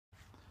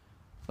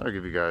So I'll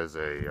give you guys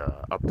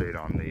a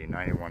update on the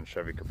 91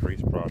 Chevy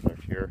Caprice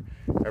project here.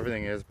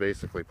 Everything is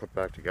basically put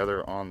back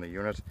together on the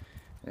unit.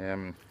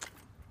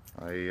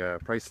 I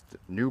priced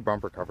new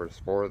bumper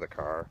covers for the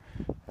car.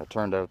 It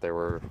turned out they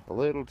were a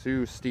little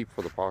too steep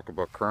for the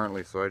pocketbook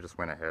currently, so I just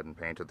went ahead and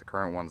painted the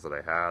current ones that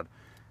I had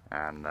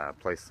and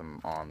placed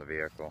them on the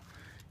vehicle.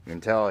 You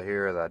can tell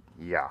here that,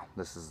 yeah,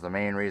 this is the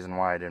main reason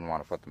why I didn't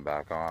want to put them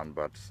back on,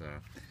 but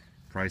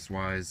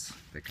price-wise,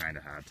 they kind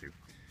of had to.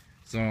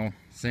 So,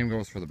 same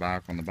goes for the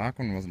back one. The back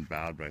one wasn't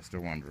bad, but I still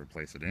wanted to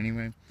replace it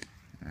anyway.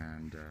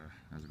 And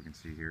as we can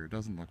see here, it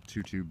doesn't look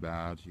too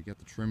bad. You get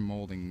the trim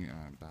molding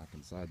back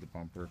inside the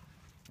bumper,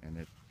 and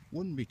it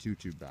wouldn't be too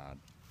bad.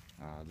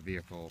 The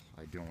vehicle,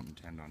 I don't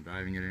intend on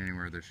driving it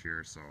anywhere this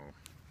year, so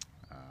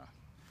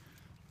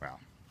well,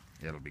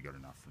 it'll be good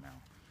enough for now.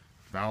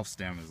 Valve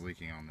stem is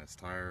leaking on this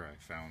tire. I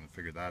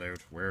figured that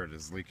out where it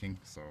is leaking.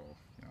 So,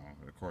 you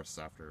know, of course,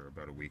 after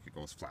about a week, it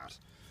goes flat.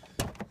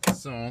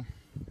 So,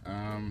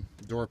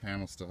 door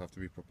panels still have to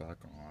be put back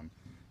on.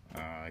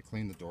 I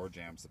cleaned the door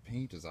jambs. The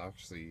paint is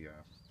actually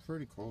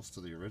pretty close to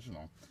the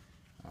original.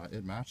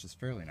 It matches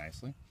fairly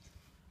nicely.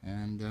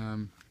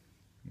 And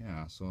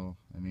yeah, so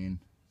I mean,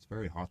 it's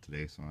very hot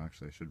today, so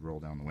actually I should roll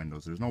down the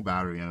windows. There's no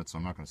battery in it, so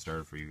I'm not going to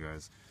start it for you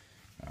guys.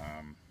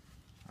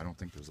 I don't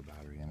think there's a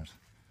battery in it.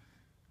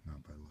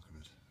 Not by the look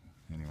of it.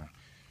 Anyway.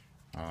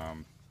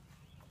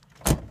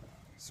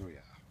 So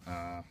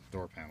yeah,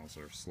 door panels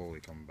are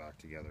slowly coming back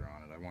together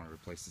on it. I want to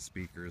replace the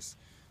speakers.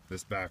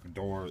 This back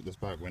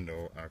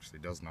window actually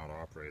does not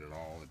operate at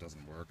all. It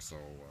doesn't work, so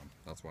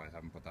that's why I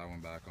haven't put that one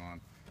back on.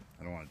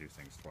 I don't want to do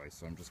things twice,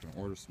 so I'm just going to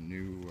order some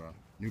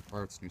new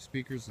parts, new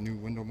speakers, a new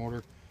window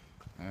motor,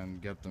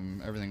 and get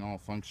everything all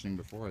functioning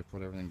before I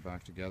put everything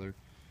back together.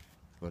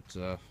 But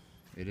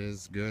it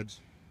is good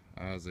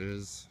as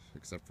is,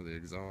 except for the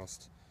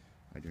exhaust.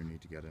 I do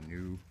need to get a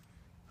new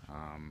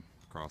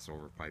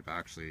crossover pipe.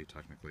 Actually,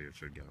 technically, it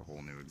should get a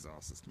whole new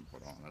exhaust system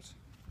put on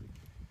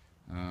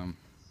it.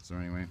 So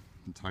anyway,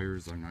 the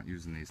tires, I'm not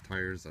using these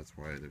tires. That's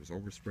why there's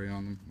overspray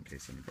on them, in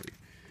case anybody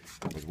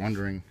was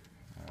wondering.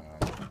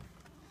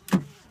 You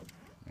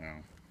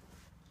know,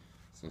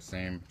 so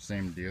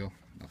same deal.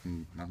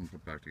 Nothing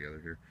put back together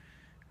here.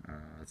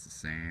 It's the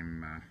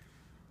same.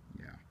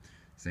 Yeah,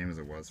 same as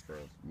it was for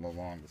the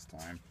longest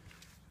time.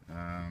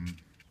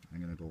 I'm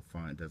gonna go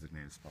find a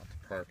designated spot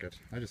to park it.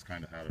 I just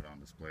kind of had it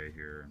on display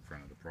here in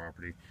front of the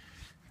property.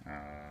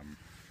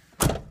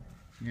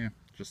 Yeah,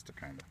 just to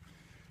kind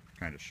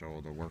of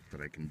show the work that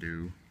I can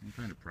do. I'm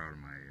kind of proud of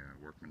my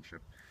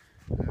workmanship.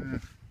 You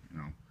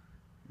know,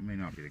 it may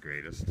not be the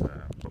greatest,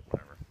 but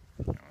whatever.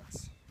 You know,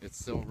 it's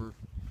silver.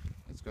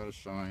 It's got to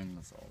shine.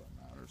 That's all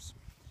that matters.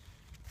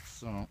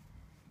 So,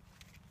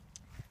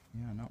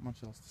 yeah, not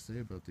much else to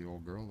say about the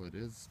old girl. It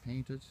is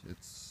painted.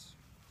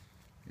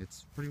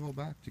 It's pretty well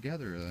back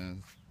together.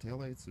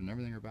 Taillights and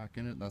everything are back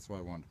in it. That's why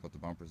I wanted to put the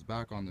bumpers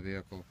back on the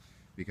vehicle,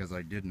 because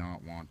I did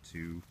not want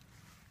to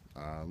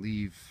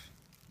leave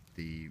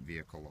the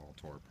vehicle all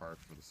tore apart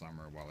for the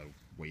summer while I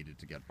waited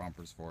to get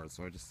bumpers for it.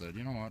 So I just said,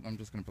 you know what, I'm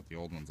just going to put the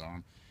old ones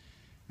on,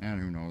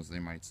 and who knows, they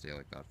might stay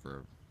like that for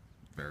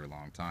a very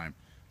long time.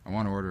 I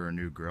want to order a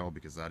new grill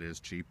because that is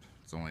cheap.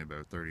 It's only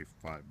about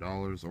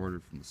 $35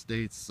 ordered from the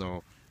States,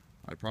 so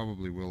I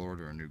probably will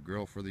order a new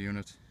grill for the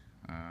unit.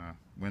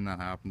 When that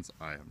happens,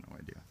 I have no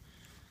idea,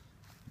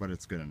 but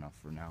it's good enough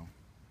for now.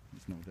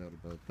 There's no doubt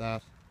about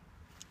that.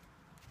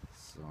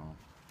 So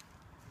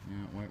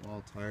yeah, white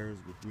wall tires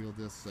with wheel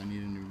discs. I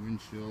need a new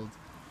windshield.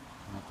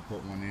 I have to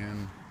put one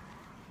in.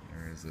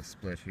 There is a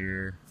split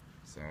here,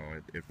 so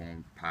it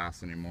won't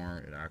pass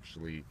anymore. It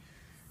actually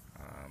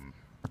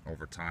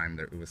over time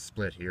it was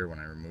split here when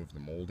I removed the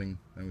molding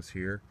that was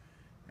here,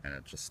 and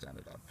it just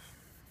ended up,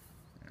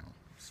 you know,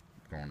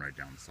 going right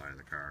down the side of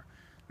the car.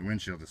 The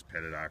windshield is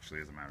pitted,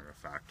 actually, as a matter of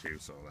fact, too,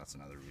 so that's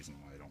another reason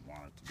why I don't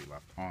want it to be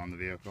left on the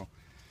vehicle.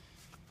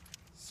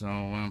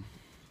 So,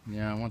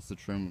 yeah, once the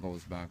trim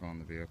goes back on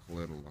the vehicle,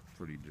 it'll look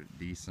pretty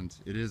decent.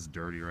 It is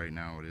dirty right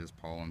now. It is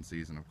pollen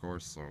season, of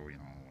course, so, you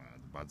know,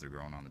 the buds are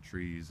growing on the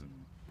trees, and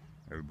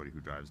everybody who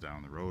drives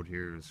down the road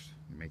here is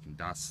making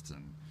dust,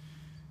 and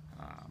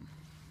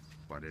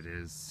but it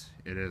is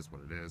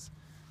what it is.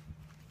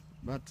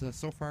 But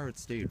so far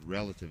it's stayed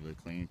relatively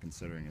clean,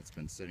 considering it's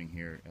been sitting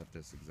here at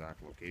this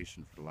exact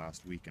location for the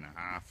last week and a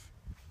half.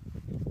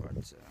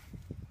 But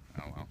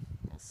oh well,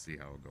 we'll see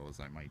how it goes.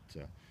 I might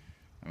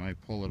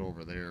pull it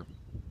over there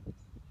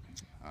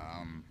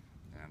and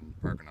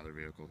park another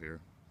vehicle here,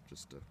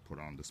 just to put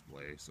on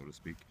display, so to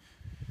speak.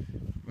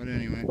 But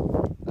anyway,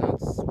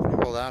 that's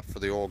all that for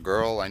the old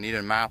girl. I need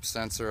a map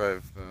sensor.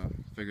 I've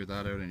figured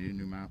that out. I need a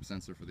new map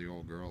sensor for the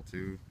old girl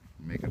too,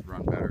 make it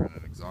run better in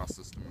an exhaust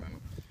system. And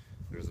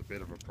there's a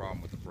bit of a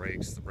problem with the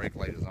brakes. The brake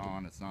light is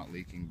on, it's not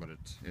leaking, but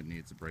it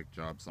needs a brake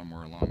job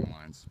somewhere along the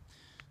lines.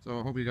 So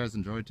I hope you guys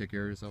enjoyed. Take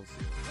care of yourselves.